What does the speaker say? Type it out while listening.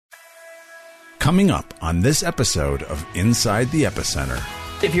Coming up on this episode of Inside the Epicenter.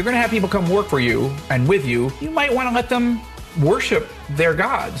 If you're going to have people come work for you and with you, you might want to let them worship their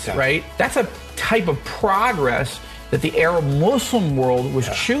gods, right? That's a type of progress that the Arab Muslim world was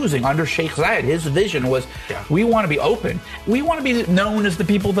choosing under Sheikh Zayed. His vision was, we want to be open. We want to be known as the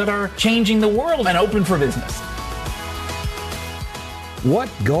people that are changing the world and open for business.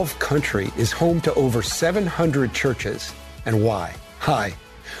 What Gulf country is home to over 700 churches, and why? Hi.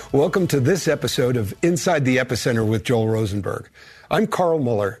 Welcome to this episode of Inside the Epicenter with Joel Rosenberg. I'm Carl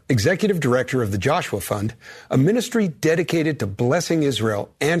Muller, Executive Director of the Joshua Fund, a ministry dedicated to blessing Israel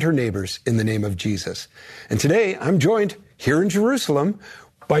and her neighbors in the name of Jesus. And today I'm joined here in Jerusalem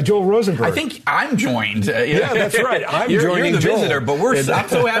by Joel Rosenberg. I think I'm joined. Yeah, that's right. You're the Joel. Visitor, but I'm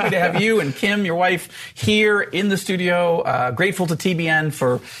so happy to have you and Kim, your wife, here in the studio. Grateful to TBN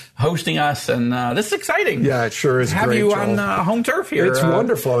for hosting us, and this is exciting. Yeah, it sure is. To have great, you Joel. on home turf here. It's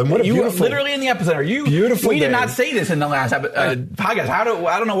wonderful, and what a beautiful, literally in the epicenter. Beautiful. We day. did not say this in the last podcast. I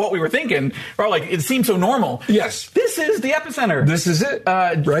don't know what we were thinking. Or like it seemed so normal. Yes, this is the epicenter. This is it.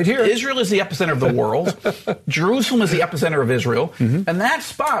 Right here. Israel is the epicenter of the world. Jerusalem is the epicenter of Israel, and that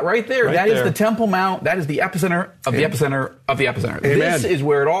spot right there. That is the Temple Mount. That is the epicenter of the epicenter of the epicenter. Amen. This is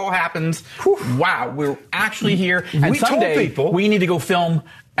where it all happens. Whew. Wow, we're actually here. And someday we need to go film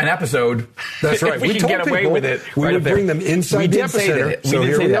an episode. That's right. If we can get away with it. We would bring them inside the epicenter. We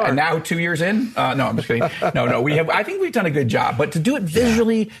did say that. And now 2 years in? No, I'm just kidding. No. I think we've done a good job. But to do it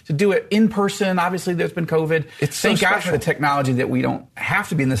visually, to do it in person, obviously there's been COVID. Thank God for the technology that we don't have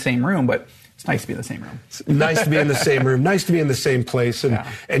to be in the same room, but it's nice to be in the same room. It's nice to be in the same room. Nice to be in the same place.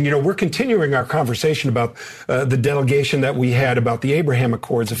 And you know, we're continuing our conversation about the delegation that we had about the Abraham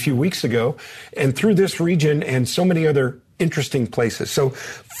Accords a few weeks ago, and through this region and so many other interesting places. So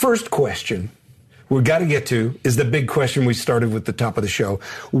first question we've got to get to is the big question we started with the top of the show.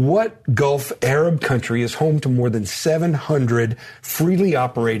 What Gulf Arab country is home to more than 700 freely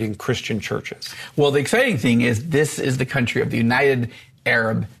operating Christian churches? Well, the exciting thing is this is the country of the United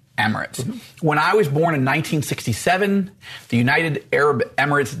Arab Emirates. Mm-hmm. When I was born in 1967, the United Arab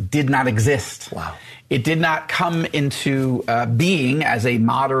Emirates did not exist. Wow. It did not come into being as a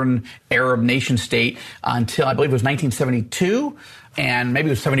modern Arab nation state until I believe it was 1972. And maybe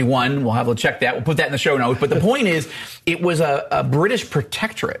it was 71. We'll have to check that. We'll put that in the show notes. But the point is, it was a British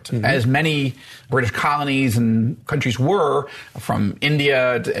protectorate, as many British colonies and countries were, from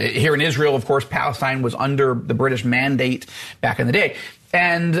India to here in Israel. Of course, Palestine was under the British mandate back in the day.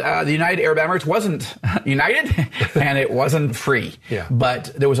 And the United Arab Emirates wasn't united, and it wasn't free. Yeah.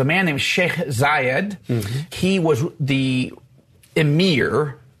 But there was a man named Sheikh Zayed. He was the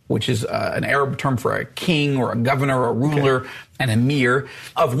emir, which is an Arab term for a king or a governor or a ruler, an emir,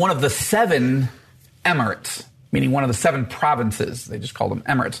 of one of the 7 emirates, meaning one of the 7 provinces. They just call them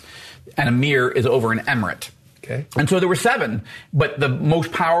emirates. An emir is over an emirate. Okay. And so there were 7, but the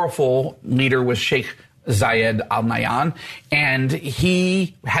most powerful leader was Sheikh Zayed Al Nahyan, and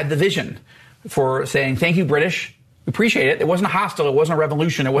he had the vision for saying, thank you, British. We appreciate it. It wasn't hostile. It wasn't a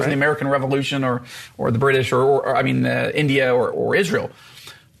revolution. It wasn't the American Revolution or the British or India or Israel.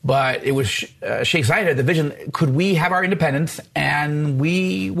 But it was Sheikh Zayed had the vision, could we have our independence and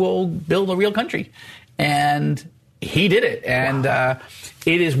we will build a real country? And he did it. And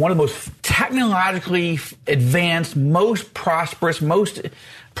it is one of the most technologically advanced, most prosperous, most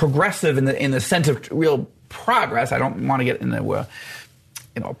progressive in the sense of real progress. I don't want to get in the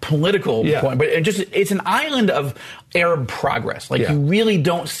political point, but it's an island of Arab progress. You really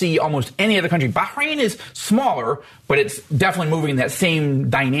don't see almost any other country. Bahrain is smaller, but it's definitely moving in that same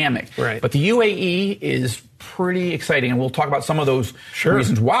dynamic. Right. But the UAE is pretty exciting, and we'll talk about some of those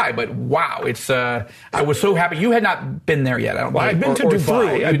reasons why. But wow, it's I was so happy. You had not been there yet. I've been to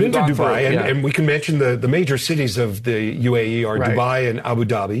Dubai. I've been to Dubai, and we can mention the major cities of the UAE are Dubai and Abu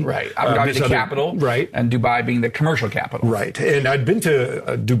Dhabi. Right, Abu Dhabi the capital. Right, and Dubai being the commercial capital. Right, and I'd been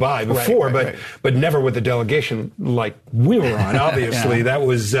to Dubai before, but never with a delegation like we were on. Obviously, that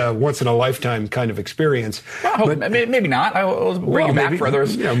was once in a lifetime kind of experience. Well, maybe not. I'll bring you back for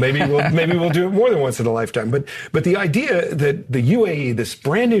others. Maybe we'll do it more than once in a lifetime. But the idea that the UAE, this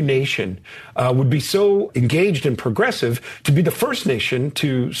brand new nation, would be so engaged and progressive to be the first nation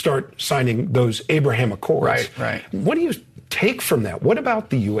to start signing those Abraham Accords. Right. What do you take from that? What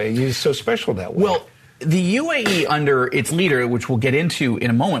about the UAE is so special that way? Well, the UAE under its leader, which we'll get into in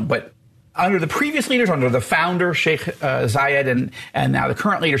a moment, but under the previous leaders, under the founder, Sheikh Zayed, and now the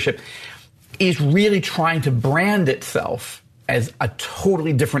current leadership, is really trying to brand itself as a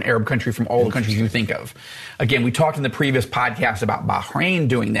totally different Arab country from all the countries you think of. Again, we talked in the previous podcast about Bahrain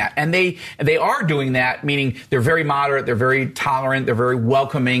doing that, and they are doing that, meaning they're very moderate, they're very tolerant, they're very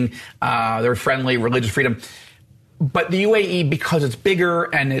welcoming, they're friendly, religious freedom. But the UAE, because it's bigger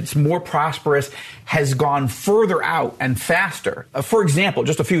and it's more prosperous, has gone further out and faster. For example,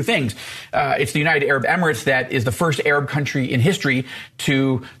 just a few things. It's the United Arab Emirates that is the first Arab country in history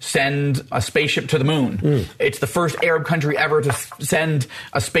to send a spaceship to the moon. It's the first Arab country ever to send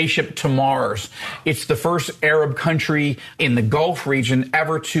a spaceship to Mars. It's the first Arab country in the Gulf region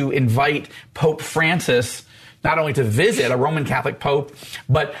ever to invite Pope Francis not only to visit a Roman Catholic Pope,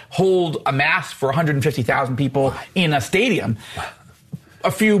 but hold a mass for 150,000 people in a stadium. A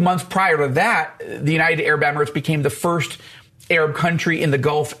few months prior to that, the United Arab Emirates became the first Arab country in the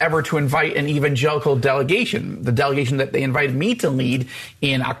Gulf ever to invite an evangelical delegation, the delegation that they invited me to lead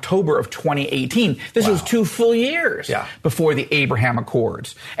in October of 2018. This was 2 full years before the Abraham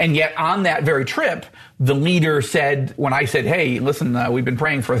Accords. And yet on that very trip, the leader said, when I said, hey, listen, we've been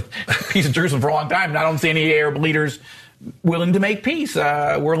praying for peace in Jerusalem for a long time, and I don't see any Arab leaders willing to make peace.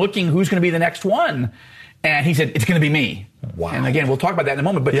 We're looking who's going to be the next one. And he said, it's going to be me. Wow. And again, we'll talk about that in a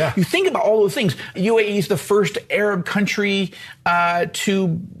moment. But you think about all those things. UAE is the first Arab country to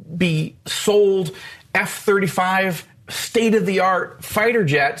be sold F-35 state-of-the-art fighter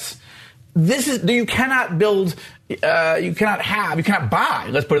jets. You cannot build, you cannot buy,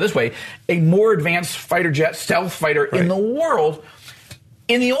 let's put it this way, a more advanced fighter jet, stealth fighter in the world.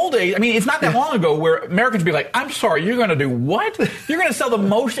 In the old days, I mean, it's not that long ago where Americans would be like, I'm sorry, you're going to do what? You're going to sell the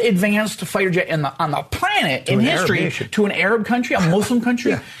most advanced fighter jet on the planet in history to an Arab country, a Muslim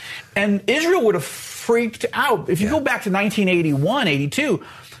country? And Israel would have freaked out. If you go back to 1981, 82,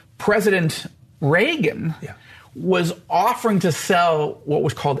 President Reagan was offering to sell what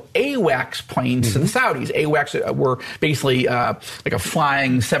was called AWACS planes to the Saudis. AWACS were basically like a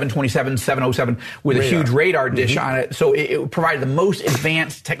flying 727, 707 with a huge radar dish on it. So it provided the most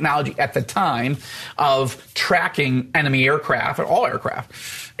advanced technology at the time of tracking enemy aircraft, or all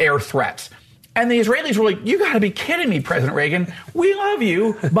aircraft, air threats. And the Israelis were like, you got to be kidding me, President Reagan. We love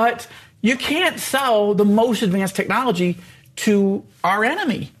you, but you can't sell the most advanced technology to our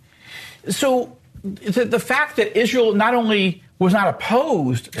enemy. So the fact that Israel not only was not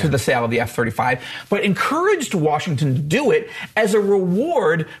opposed to the sale of the F-35, but encouraged Washington to do it as a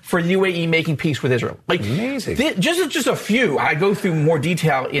reward for UAE making peace with Israel. Like, amazing. Just a few. I go through more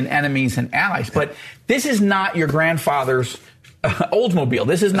detail in enemies and allies, but this is not your grandfather's Oldsmobile.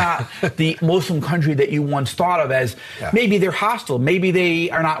 This is not the Muslim country that you once thought of as maybe they're hostile, maybe they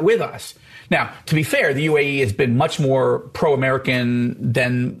are not with us. Now, to be fair, the UAE has been much more pro-American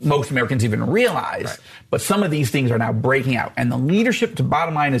than most Americans even realize. Right. But some of these things are now breaking out. And the leadership, the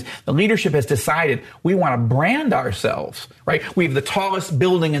bottom line is, the leadership has decided we want to brand ourselves, right? We have the tallest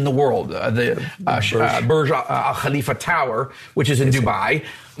building in the world, the Burj Al Khalifa Tower, which is in Dubai.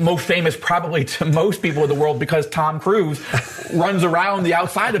 Most famous probably to most people in the world because Tom Cruise runs around the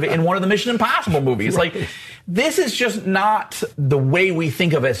outside of it in one of the Mission Impossible movies. Right. Like, this is just not the way we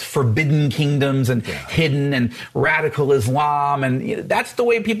think of as forbidden kingdoms and hidden and radical Islam. And that's the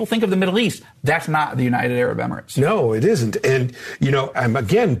way people think of the Middle East. That's not the United Arab Emirates. No, it isn't. And, I'm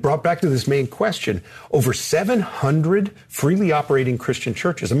again brought back to this main question. Over 700 freely operating Christian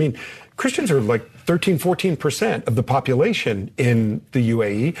churches. I mean, Christians are like 13, 14% of the population in the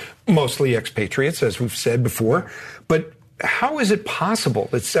UAE, mostly expatriates, as we've said before. But how is it possible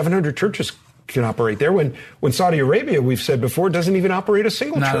that 700 churches can operate there when Saudi Arabia, we've said before, doesn't even operate a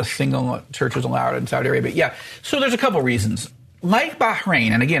single church? Not a single church is allowed in Saudi Arabia. Yeah. So there's a couple reasons. Like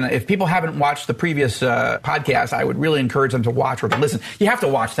Bahrain, and again, if people haven't watched the previous podcast, I would really encourage them to watch or to listen. You have to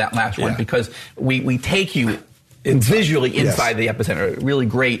watch that last one because we take you visually inside the epicenter. Really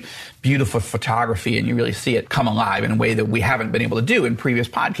great, beautiful photography, and you really see it come alive in a way that we haven't been able to do in previous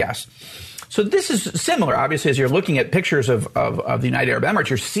podcasts. So this is similar, obviously, as you're looking at pictures of the United Arab Emirates,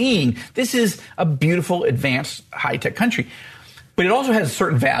 you're seeing this is a beautiful, advanced, high-tech country. But it also has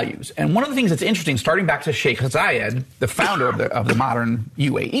certain values. And one of the things that's interesting, starting back to Sheikh Zayed, the founder of the modern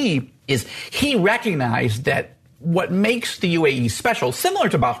UAE, is he recognized that what makes the UAE special, similar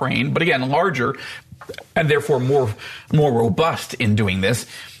to Bahrain, but again, larger, and therefore more robust in doing this,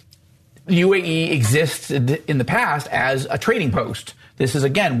 the UAE existed in the past as a trading post. This is,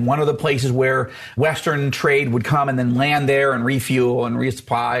 again, one of the places where Western trade would come and then land there and refuel and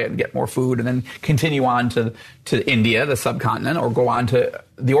resupply and get more food and then continue on to India, the subcontinent, or go on to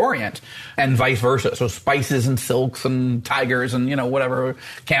the Orient and vice versa. So spices and silks and tigers and, whatever,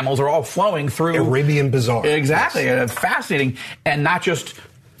 camels are all flowing through. Arabian Bazaar. Exactly. Yes. Fascinating. And not just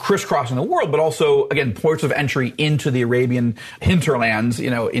crisscrossing the world, but also, again, ports of entry into the Arabian hinterlands,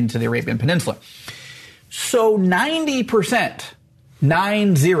 into the Arabian Peninsula. So 90%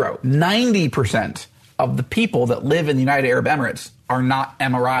 of the people that live in the United Arab Emirates are not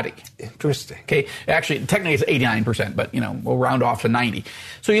Emirati. Interesting. Okay. Actually, technically it's 89%, but, we'll round off to 90.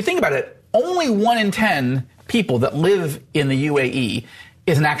 So you think about it, only 1 in 10 people that live in the UAE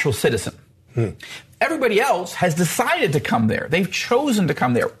is an actual citizen. Everybody else has decided to come there. They've chosen to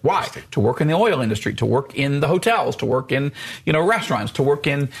come there. Why? To work in the oil industry, to work in the hotels, to work in, restaurants, to work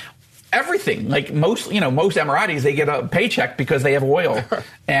in everything. Like most Emiratis, they get a paycheck because they have oil,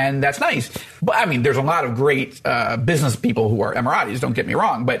 and that's nice. But I mean, there's a lot of great business people who are Emiratis. Don't get me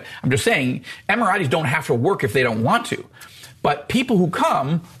wrong, but I'm just saying Emiratis don't have to work if they don't want to. But people who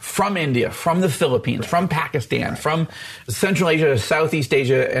come from India, from the Philippines, from Pakistan, from Central Asia, Southeast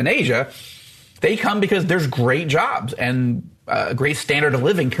Asia, and Asia, they come because there's great jobs and a great standard of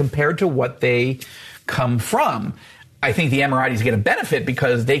living compared to what they come from. I think the Emiratis get a benefit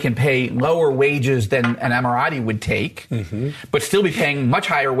because they can pay lower wages than an Emirati would take, but still be paying much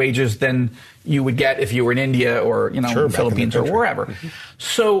higher wages than you would get if you were in India or, Philippines or wherever.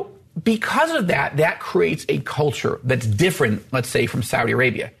 So because of that, that creates a culture that's different, let's say, from Saudi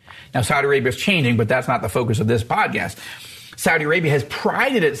Arabia. Now, Saudi Arabia is changing, but that's not the focus of this podcast. Saudi Arabia has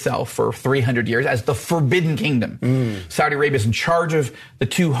prided itself for 300 years as the Forbidden Kingdom. Saudi Arabia is in charge of the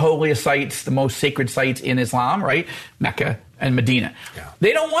 2 holiest sites, the most sacred sites in Islam, right? Mecca and Medina. Yeah.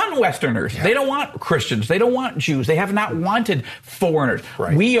 They don't want Westerners. Yeah. They don't want Christians. They don't want Jews. They have not wanted foreigners.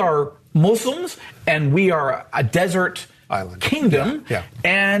 Right. We are Muslims, and we are a desert island kingdom. Yeah.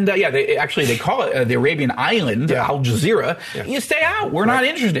 And they call it the Arabian island, Al Jazeera. Yeah. You stay out. We're not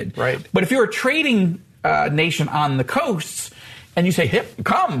interested. Right. But if you're a trading nation on the coasts, and you say, "Hey,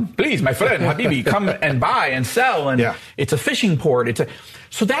 come, please, my friend, Habibi, come and buy and sell," and it's a fishing port.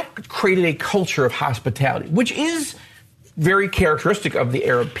 So that created a culture of hospitality, which is very characteristic of the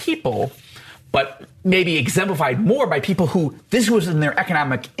Arab people, but maybe exemplified more by people who this was in their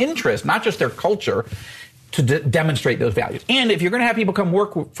economic interest, not just their culture, to demonstrate those values. And if you're going to have people come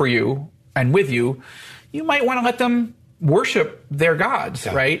work for you and with you, you might want to let them worship their gods,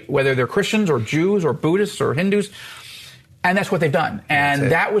 right? Whether they're Christians or Jews or Buddhists or Hindus. And that's what they've done.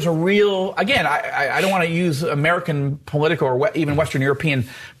 And that was a real, again, I don't want to use American political or even Western European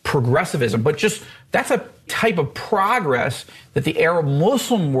progressivism, but just that's a type of progress that the Arab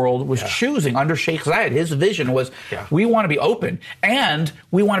Muslim world was choosing under Sheikh Zayed. His vision was we want to be open and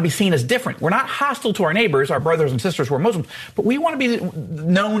we want to be seen as different. We're not hostile to our neighbors, our brothers and sisters who are Muslims, but we want to be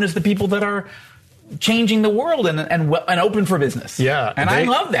known as the people that are changing the world and open for business. Yeah. And I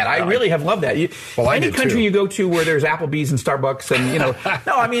love that. I really have loved that. Any country you go to where there's Applebee's and Starbucks and,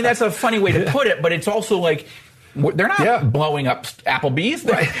 no, I mean, that's a funny way to put it, but it's also like, they're not blowing up Applebee's.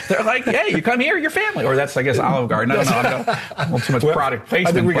 They're like, hey, you come here, your family. Or that's, I guess, Olive Garden. I don't know. Not too much product placement.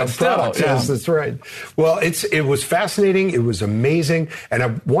 I think we got products. Yes, that's right. Well, it was fascinating. It was amazing. And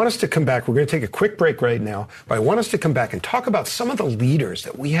I want us to come back. We're going to take a quick break right now. But I want us to come back and talk about some of the leaders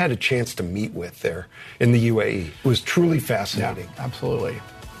that we had a chance to meet with there in the UAE. It was truly fascinating. Yeah, absolutely.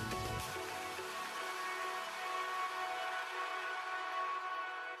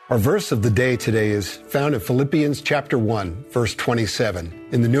 Our verse of the day today is found in Philippians chapter 1, verse 27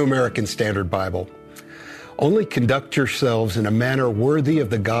 in the New American Standard Bible. Only conduct yourselves in a manner worthy of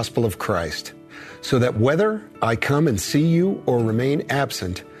the gospel of Christ, so that whether I come and see you or remain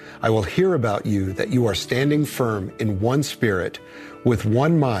absent, I will hear about you that you are standing firm in one spirit, with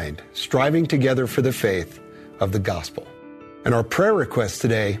one mind, striving together for the faith of the gospel. And our prayer requests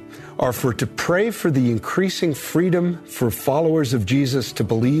today are to pray for the increasing freedom for followers of Jesus to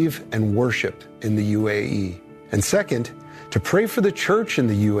believe and worship in the UAE. And second, to pray for the church in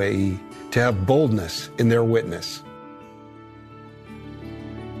the UAE to have boldness in their witness.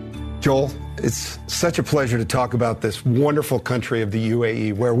 Joel, it's such a pleasure to talk about this wonderful country of the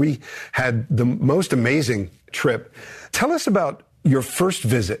UAE where we had the most amazing trip. Tell us about your first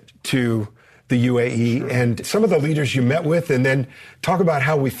visit to the UAE and some of the leaders you met with, and then talk about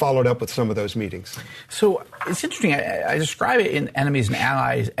how we followed up with some of those meetings. So it's interesting. I describe it in Enemies and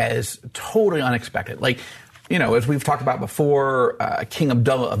Allies as totally unexpected. Like, as we've talked about before, King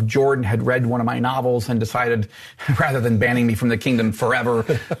Abdullah of Jordan had read one of my novels and decided, rather than banning me from the kingdom forever,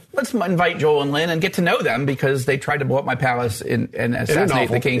 let's invite Joel and Lynn and get to know them because they tried to blow up my palace and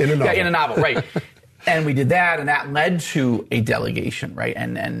assassinate the king. In a novel, right. And we did that, and that led to a delegation, right?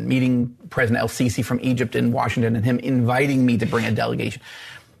 And meeting President El-Sisi from Egypt in Washington and him inviting me to bring a delegation.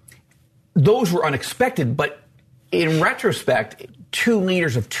 Those were unexpected, but in retrospect, two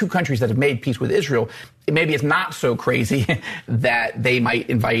leaders of two countries that have made peace with Israel, maybe it's not so crazy that they might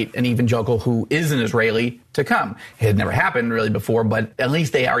invite an evangelical who is an Israeli to come. It had never happened really before, but at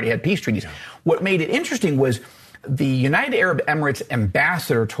least they already had peace treaties. Yeah. What made it interesting was the United Arab Emirates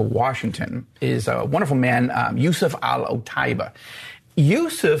ambassador to Washington is a wonderful man, Yusuf al-Otaiba.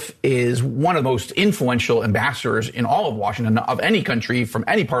 Yusuf is one of the most influential ambassadors in all of Washington, of any country from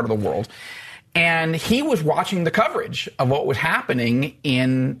any part of the world. And he was watching the coverage of what was happening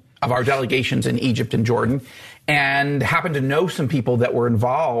of our delegations in Egypt and Jordan, and happened to know some people that were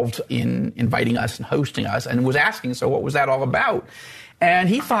involved in inviting us and hosting us, and was asking, so what was that all about? And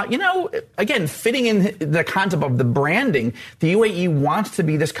he thought, again, fitting in the concept of the branding, the UAE wants to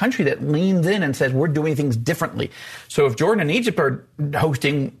be this country that leans in and says, we're doing things differently. So if Jordan and Egypt are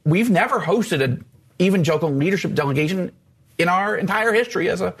hosting, we've never hosted an evangelical leadership delegation in our entire history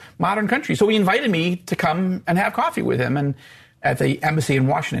as a modern country. So he invited me to come and have coffee with him and at the embassy in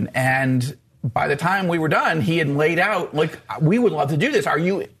Washington. And by the time we were done, he had laid out, like, we would love to do this. Are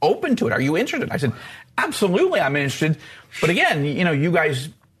you open to it? Are you interested? I said, absolutely, I'm interested. But again, you guys,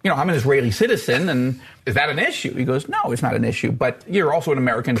 I'm an Israeli citizen, and is that an issue? He goes, no, it's not an issue. But you're also an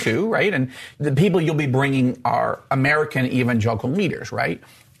American too, right? And the people you'll be bringing are American evangelical leaders, right?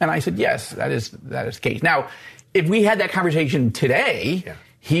 And I said, yes, that is the case. Now, if we had that conversation today,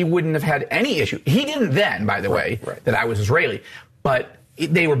 he wouldn't have had any issue. He didn't then, by the way, that I was Israeli. But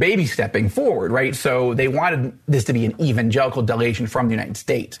they were baby stepping forward, right? So they wanted this to be an evangelical delegation from the United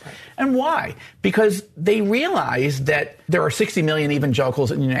States. Right. And why? Because they realized that there are 60 million evangelicals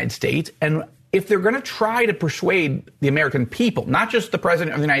in the United States, and if they're going to try to persuade the American people, not just the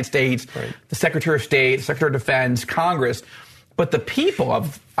President of the United States, the Secretary of State, the Secretary of Defense, Congress, but the people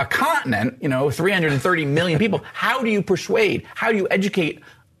of a continent, 330 million people, how do you persuade, how do you educate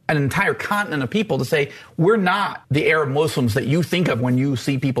an entire continent of people to say, we're not the Arab Muslims that you think of when you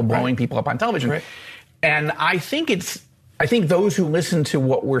see people blowing people up on television. Right. And I think those who listen to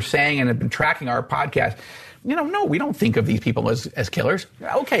what we're saying and have been tracking our podcast, no, we don't think of these people as killers.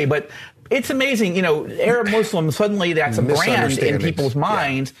 Okay, but it's amazing, Arab Muslims, suddenly that's a brand in people's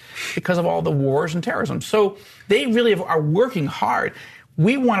minds because of all the wars and terrorism. So they really are working hard.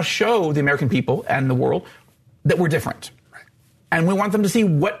 We want to show the American people and the world that we're different. And we want them to see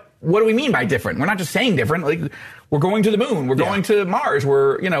what do we mean by different? We're not just saying different. Like, we're going to the moon. We're going to Mars.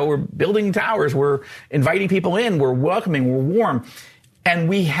 We're building towers. We're inviting people in. We're welcoming. We're warm. And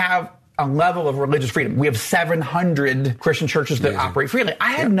we have a level of religious freedom. We have 700 Christian churches that operate freely.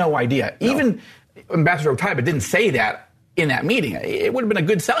 I had no idea. No. Even Ambassador Otaiba didn't say that in that meeting. It would have been a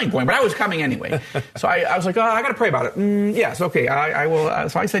good selling point, but I was coming anyway. So I was like, I got to pray about it. Yes, okay, I will.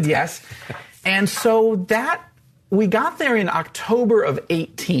 So I said yes. And so we got there in October of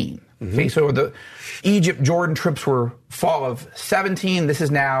 18. Mm-hmm. Okay, so the Egypt-Jordan trips were fall of 17. This is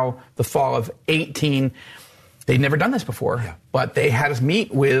now the fall of 18. They'd never done this before, but they had us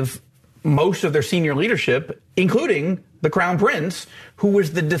meet with most of their senior leadership, including the Crown Prince, who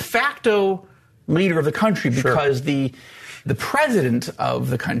was the de facto leader of the country because the president of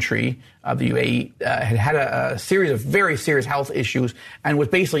the country, of the UAE, had a series of very serious health issues and was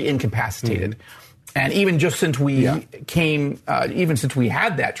basically incapacitated. Mm-hmm. And even just since we even since we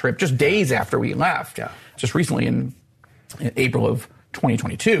had that trip, just days after we left, just recently in April of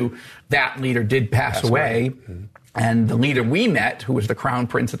 2022, that leader did pass away. Mm-hmm. And the leader we met, who was the Crown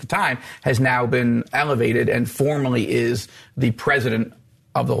Prince at the time, has now been elevated and formally is the president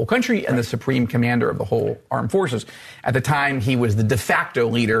of the whole country and the supreme commander of the whole armed forces. At the time, he was the de facto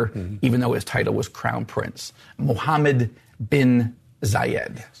leader, even though his title was Crown Prince, Mohammed bin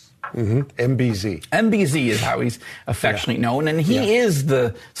Zayed. Yes. Mm-hmm. MBZ. MBZ is how he's affectionately known, and he is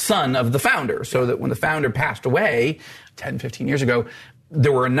the son of the founder, so that when the founder passed away 10, 15 years ago,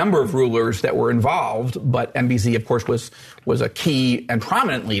 there were a number of rulers that were involved, but MBZ, of course, was a key and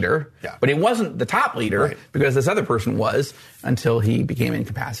prominent leader, but he wasn't the top leader because this other person was until he became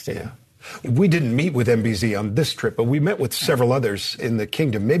incapacitated. Yeah. We didn't meet with MBZ on this trip, but we met with several others in the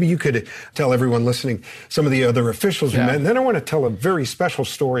kingdom. Maybe you could tell everyone listening some of the other officials we met, and then I want to tell a very special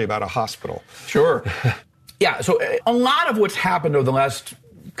story about a hospital. Sure. So a lot of what's happened over the last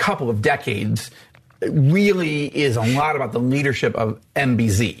couple of decades really is a lot about the leadership of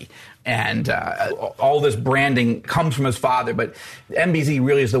MBZ. And all this branding comes from his father, but MBZ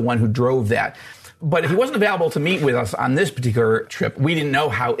really is the one who drove that. But he wasn't available to meet with us on this particular trip. We didn't know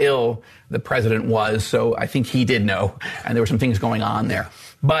how ill the president was, so I think he did know, and there were some things going on there.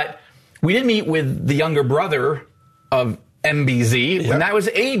 But we did meet with the younger brother of MBZ, and that was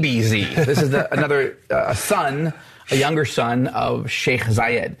ABZ. This is another son, a younger son of Sheikh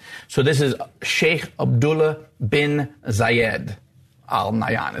Zayed. So this is Sheikh Abdullah bin Zayed.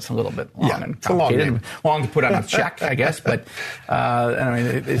 Al-Nahyan. It's a little bit long and it's a long complicated. name. Long to put on a check, I guess, but I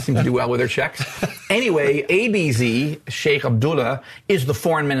mean, they seem to do well with their checks. Anyway, ABZ, Sheikh Abdullah, is the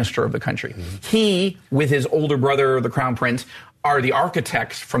foreign minister of the country. He, with his older brother, the Crown Prince, are the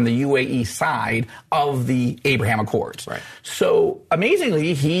architects from the UAE side of the Abraham Accords. Right. So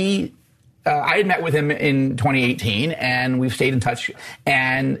amazingly, I had met with him in 2018, and we've stayed in touch,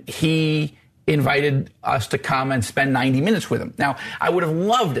 and he invited us to come and spend 90 minutes with him. Now, I would have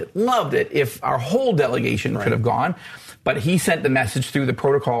loved it if our whole delegation could have gone, but he sent the message through the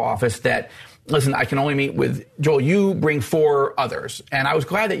protocol office that, listen, I can only meet with Joel. You bring 4 others. And I was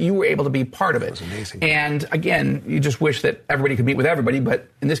glad that you were able to be part of it. That was amazing. And again, you just wish that everybody could meet with everybody. But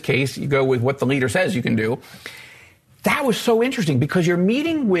in this case, you go with what the leader says you can do. That was so interesting because you're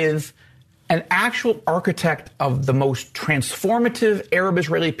meeting with an actual architect of the most transformative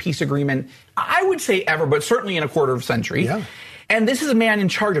Arab-Israeli peace agreement, I would say ever, but certainly in a quarter of a century. Yeah. And this is a man in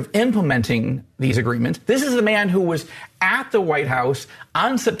charge of implementing these agreements. This is a man who was at the White House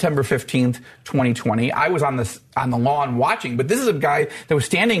on September 15th, 2020. I was on the lawn watching, but this is a guy that was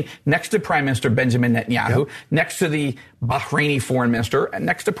standing next to Prime Minister Benjamin Netanyahu, next to the Bahraini foreign minister, and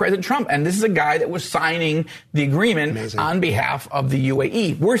next to President Trump. And this is a guy that was signing the agreement on behalf of the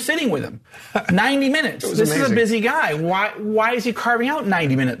UAE. We're sitting with him. 90 minutes. This is a busy guy. Why is he carving out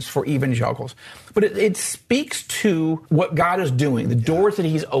 90 minutes for evangelicals? But it speaks to what God is doing, the doors that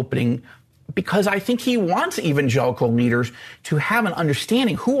he's opening, because I think he wants evangelical leaders to have an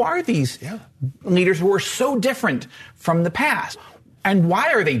understanding. Who are these leaders who are so different from the past? And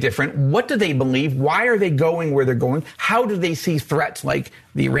why are they different? What do they believe? Why are they going where they're going? How do they see threats like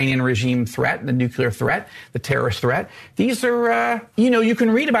the Iranian regime threat, the nuclear threat, the terrorist threat? These are, you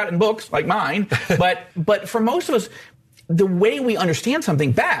can read about it in books like mine, but for most of us, the way we understand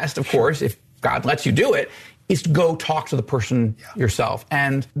something best, of course, if God lets you do it, is to go talk to the person yourself.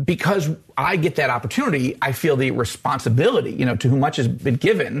 And because I get that opportunity, I feel the responsibility, to whom much has been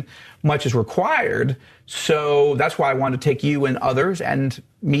given, much is required. So that's why I wanted to take you and others and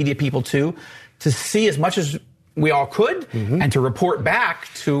media people too, to see as much as we all could and to report back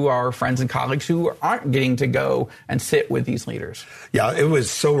to our friends and colleagues who aren't getting to go and sit with these leaders. Yeah, it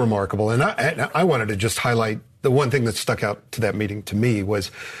was so remarkable. And I wanted to just highlight the one thing that stuck out to that meeting to me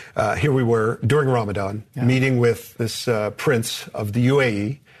was here we were during Ramadan meeting with this prince of the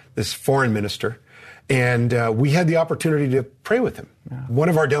UAE, this foreign minister, and we had the opportunity to pray with him. One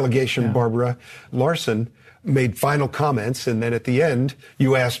of our delegation, Barbara Larson, made final comments, and then at the end,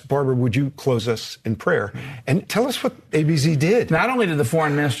 you asked, Barbara, would you close us in prayer? And tell us what ABZ did. Not only did the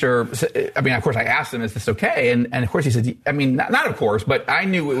foreign minister, of course, I asked him, is this okay? And of course he said, not of course, but I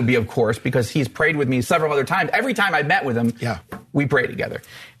knew it would be of course, because he's prayed with me several other times. Every time I met with him, we prayed together.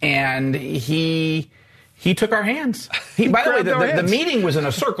 And he took our hands. By the way, the meeting was in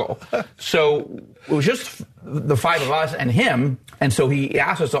a circle. So it was just the 5 of us and him. And so he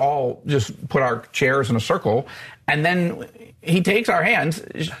asked us to all just put our chairs in a circle. And then he takes our hands.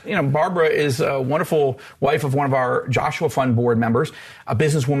 Barbara is a wonderful wife of one of our Joshua Fund board members, a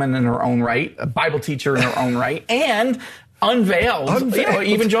businesswoman in her own right, a Bible teacher in her own right, and unveiled.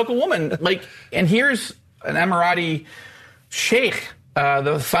 Evangelical woman. And here's an Emirati sheikh,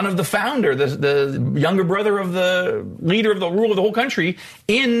 the son of the founder, the younger brother of the leader of the rule of the whole country,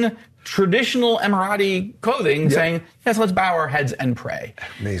 in traditional Emirati clothing, saying, yes, let's bow our heads and pray.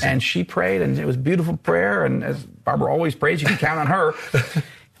 Amazing. And she prayed, and it was a beautiful prayer, and as Barbara always prays, you can count on her.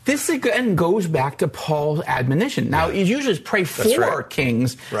 This again goes back to Paul's admonition. Now, he usually pray for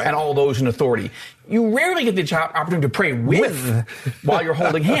kings and all those in authority. You rarely get the opportunity to pray with while you're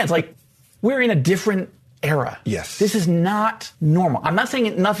holding hands. We're in a different era. Yes. This is not normal. I'm not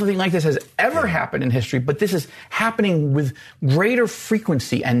saying nothing like this has ever happened in history, but this is happening with greater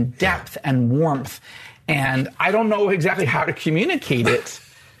frequency and depth and warmth. And I don't know exactly how to communicate it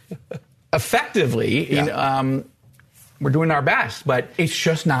effectively. We're doing our best, but it's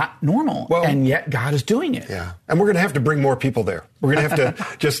just not normal. Well, and yet God is doing it. Yeah. And we're going to have to bring more people there. We're going to have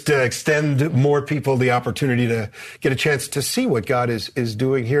to just extend more people the opportunity to get a chance to see what God is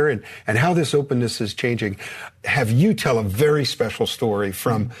doing here and how this openness is changing. Have you tell a very special story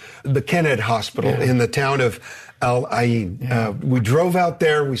from the Kenneth Hospital in the town of Al-Ain. We drove out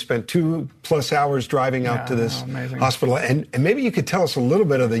there. We spent 2+ hours driving out to this hospital. And maybe you could tell us a little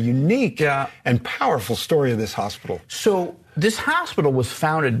bit of the unique and powerful story of this hospital. So this hospital was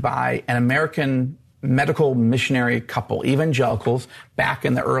founded by an American medical missionary couple, evangelicals, back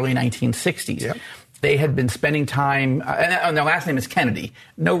in the early 1960s. Yep. They had been spending time, and their last name is Kennedy,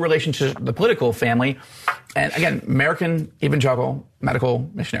 no relation to the political family. And again, American evangelical medical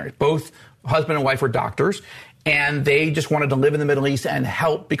missionaries. Both husband and wife were doctors. and they just wanted to live in the Middle East and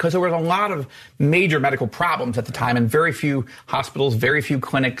help because there was a lot of major medical problems at the time and very few hospitals, very few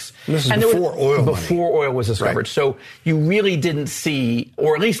clinics. And this is and before oil money. Before oil was discovered. Right. So you really didn't see,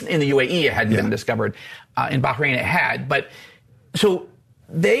 or at least in the UAE it hadn't been discovered. In Bahrain it had. But so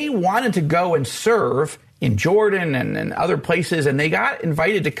they wanted to go and serve in Jordan and other places, and they got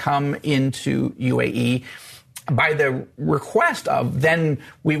invited to come into UAE by the request of, then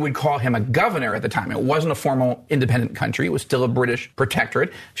we would call him a governor at the time. It wasn't a formal independent country. It was still a British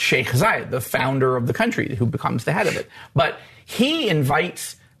protectorate. Sheikh Zayed, the founder of the country, who becomes the head of it. But he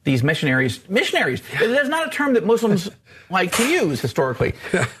invites these missionaries. That's not a term that Muslims like to use historically.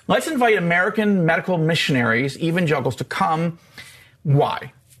 Let's invite American medical missionaries, evangelicals, to come.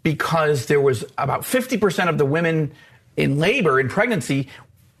 Why? Because there was about 50% of the women in labor, in pregnancy,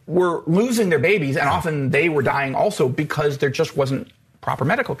 were losing their babies, and often they were dying also because there just wasn't proper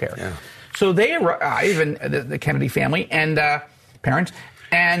medical care. Yeah. So they arrive, and the Kennedy family and parents,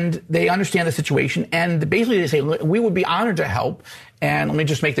 and they understand the situation, and basically they say, we would be honored to help. And let me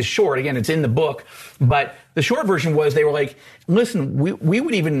just make this short. Again, it's in the book, but the short version was they were like, listen, we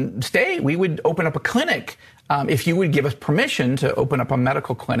would even stay. We would open up a clinic if you would give us permission to open up a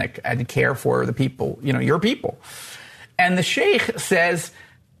medical clinic and care for the people, your people. And the sheikh says,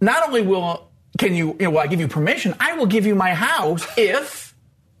 not only will I give you permission, I will give you my house if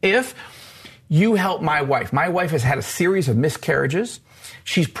you help my wife. My wife has had a series of miscarriages.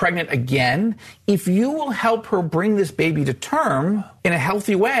 She's pregnant again. If you will help her bring this baby to term in a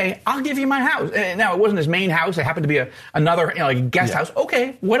healthy way, I'll give you my house. Now, it wasn't his main house. It happened to be another like a guest house.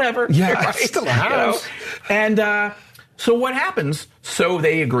 Okay, whatever. Yeah, right? It's still a house. And so what happens? So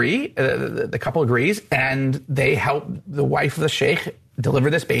they agree. The couple agrees, and they help the wife of the sheikh deliver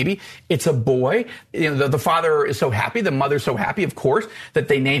this baby. It's a boy. The father is so happy. The mother's so happy, of course, that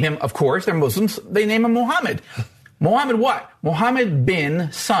they name him, of course, they're Muslims, they name him Muhammad. Muhammad what? Muhammad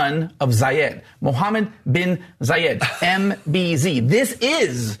bin, son of Zayed. Muhammad bin Zayed, MBZ. This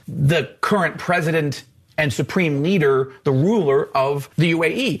is the current president and supreme leader, the ruler of the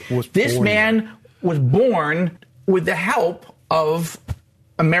UAE. This man was born with the help of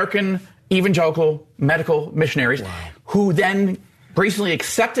American evangelical medical missionaries who then graciously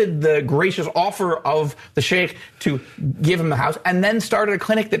accepted the gracious offer of the sheikh to give him the house and then started a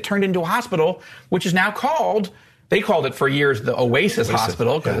clinic that turned into a hospital, which is now called, they called it for years the Oasis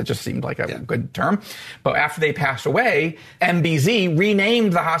Hospital because it just seemed like a good term. But after they passed away, MBZ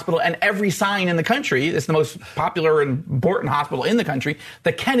renamed the hospital, and every sign in the country, it's the most popular and important hospital in the country,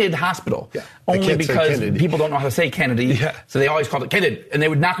 the Kennedy Hospital. Yeah. Only because people don't know how to say Kennedy. Yeah. So they always called it Kennedy. And they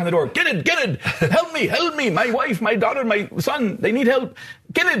would knock on the door, Kennedy, help me, my wife, my daughter, my son, they need help.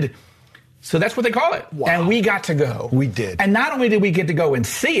 Kennedy. So that's what they call it. Wow. And we got to go. We did. And not only did we get to go and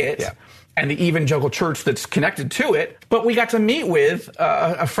see it, and the evangelical church that's connected to it, but we got to meet with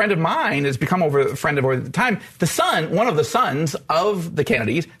a friend of mine, has become a friend of over the time, one of the sons of the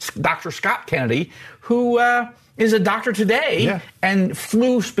Kennedys, Dr. Scott Kennedy, who is a doctor today and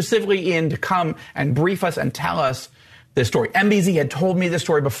flew specifically in to come and brief us and tell us this story. MBZ had told me this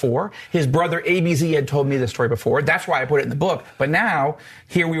story before. His brother ABZ had told me this story before. That's why I put it in the book. But now,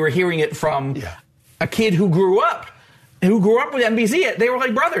 here we were hearing it from a kid who grew up with MBZ. They were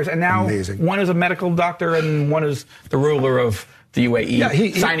like brothers. And now one is a medical doctor and one is the ruler of the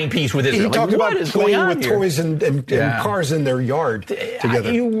UAE, signing peace with Israel. He talked about playing with toys and cars in their yard together.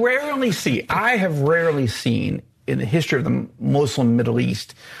 I have rarely seen in the history of the Muslim Middle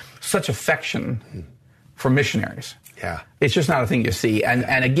East such affection for missionaries. Yeah. It's just not a thing you see.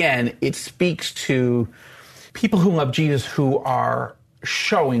 And again, it speaks to people who love Jesus who are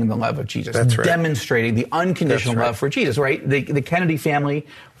showing the love of Jesus, demonstrating the unconditional love for Jesus, right? The Kennedy family,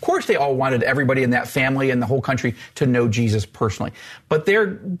 of course, they all wanted everybody in that family and the whole country to know Jesus personally. But their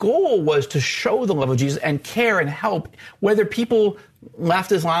goal was to show the love of Jesus and care and help, whether people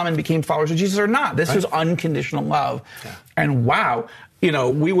left Islam and became followers of Jesus or not. This was unconditional love. Yeah. And wow,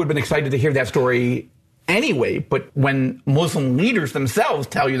 we would have been excited to hear that story anyway, but when Muslim leaders themselves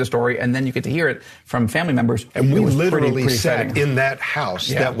tell you the story and then you get to hear it from family members, and we literally sat in that house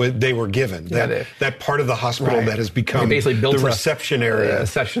that they were given, that part of the hospital that has become basically built the reception area, a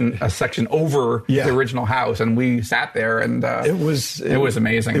section over the original house, and we sat there, and it was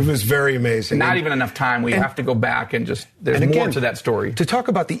amazing. It was very amazing. Not even enough time. We have to go back and just there's more to that story. To talk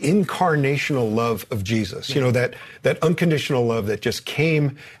about the incarnational love of Jesus, that unconditional love that just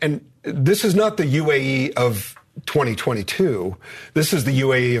came. And this is not the UAE of 2022. This is the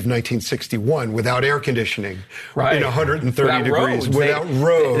UAE of 1961 without air conditioning, right, in 130 without degrees, roads. without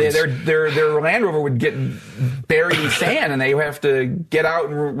roads. Their Land Rover would get buried in sand, and they would have to get out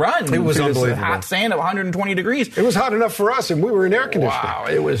and run. It was unbelievable. Hot sand of 120 degrees. It was hot enough for us, and we were in air conditioning. Wow,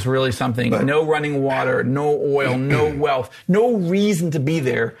 it was really something. But no running water, no oil, no wealth, no reason to be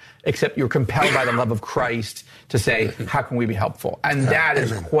there except you're compelled by the love of Christ to say, how can we be helpful? And that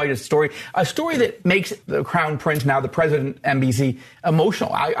is quite a story that makes the Crown Prince, now the president, MBC,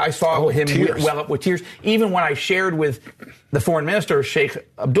 emotional. I saw him well up with tears. Even when I shared with the foreign minister, Sheikh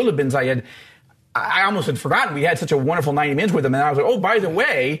Abdullah bin Zayed, I almost had forgotten. We had such a wonderful 90 minutes with him. And I was like, oh, by the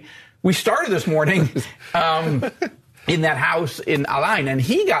way, we started this morning in that house in Al Ain, and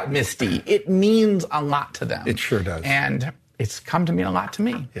he got misty. It means a lot to them. It sure does. And it's come to mean a lot to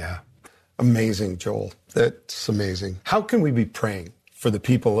me. Yeah. Amazing, Joel. That's amazing. How can we be praying for the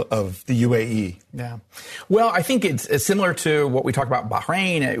people of the UAE? Yeah. Well, I think it's similar to what we talked about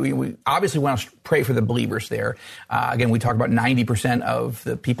Bahrain. We obviously want to pray for the believers there. Again, we talk about 90% of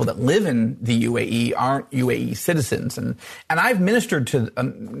the people that live in the UAE aren't UAE citizens. And I've ministered to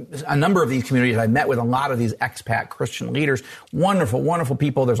a number of these communities. I've met with a lot of these expat Christian leaders. Wonderful, wonderful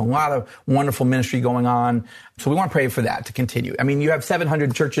people. There's a lot of wonderful ministry going on. So we want to pray for that to continue. I mean, you have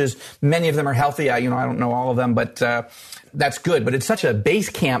 700 churches. Many of them are healthy. I don't know all of them, but that's good. But it's such a base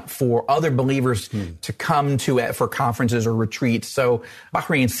camp for other believers to come to for conferences or retreats. So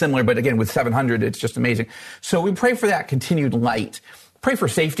Bahrain's similar, but again, with 700, it's just amazing. So we pray for that continued light. Pray for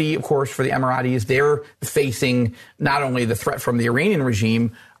safety, of course, for the Emiratis. They're facing not only the threat from the Iranian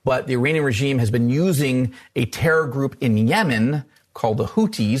regime, but the Iranian regime has been using a terror group in Yemen called the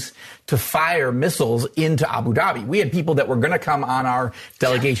Houthis to fire missiles into Abu Dhabi. We had people that were going to come on our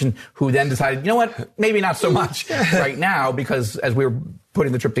delegation who then decided, you know what, maybe not so much right now, because as we were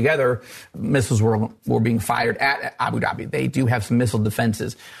putting the trip together, missiles were being fired at Abu Dhabi. They do have some missile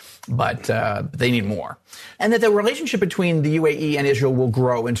defenses, but they need more. And that the relationship between the UAE and Israel will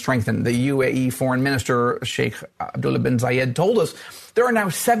grow and strengthen. The UAE foreign minister, Sheikh Abdullah bin Zayed, told us there are now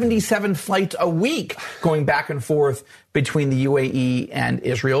 77 flights a week going back and forth between the UAE and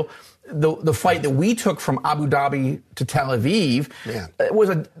Israel. The flight that we took from Abu Dhabi to Tel Aviv was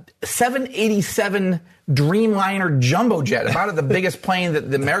a 787 Dreamliner jumbo jet, about the biggest plane that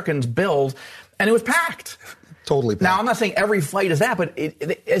the Americans build, and it was packed. Totally packed. Now, I'm not saying every flight is that, but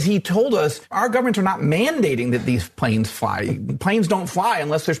as he told us, our governments are not mandating that these planes fly. Planes don't fly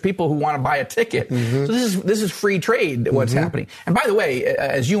unless there's people who want to buy a ticket. So this is free trade, what's happening. And by the way,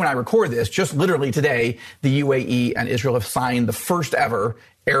 as you and I record this, just literally today, the UAE and Israel have signed the first ever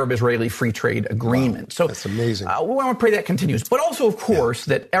Arab-Israeli free trade agreement. Wow, so that's amazing. We want to pray that continues. But also, of course,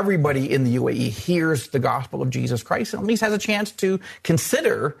 that everybody in the UAE hears the gospel of Jesus Christ and at least has a chance to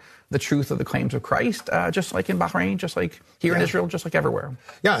consider the truth of the claims of Christ, just like in Bahrain, just like here in Israel, just like everywhere.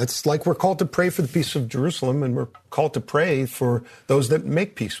 Yeah, it's like we're called to pray for the peace of Jerusalem, and we're called to pray for those that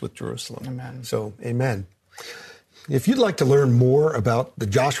make peace with Jerusalem. Amen. So, amen. If you'd like to learn more about the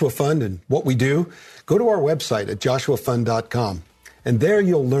Joshua Fund and what we do, go to our website at joshuafund.com. And there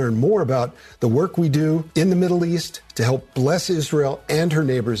you'll learn more about the work we do in the Middle East to help bless Israel and her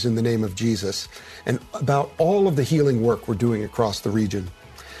neighbors in the name of Jesus, and about all of the healing work we're doing across the region.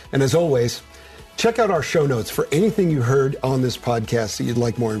 And as always, check out our show notes for anything you heard on this podcast that you'd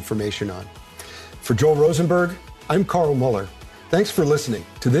like more information on. For Joel Rosenberg, I'm Carl Muller. Thanks for listening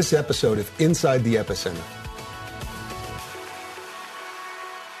to this episode of Inside the Epicenter.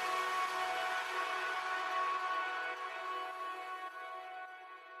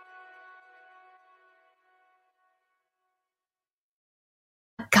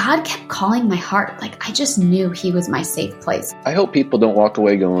 God kept calling my heart. Like, I just knew he was my safe place. I hope people don't walk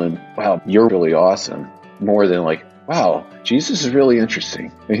away going, wow, you're really awesome. More than like, wow, Jesus is really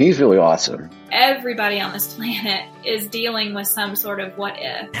interesting and he's really awesome. Everybody on this planet is dealing with some sort of what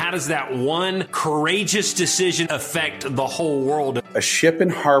if. How does that one courageous decision affect the whole world? A ship in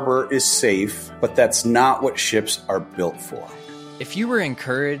harbor is safe, but that's not what ships are built for. If you were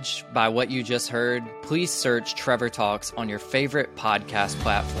encouraged by what you just heard, please search Trevor Talks on your favorite podcast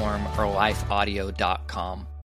platform or lifeaudio.com.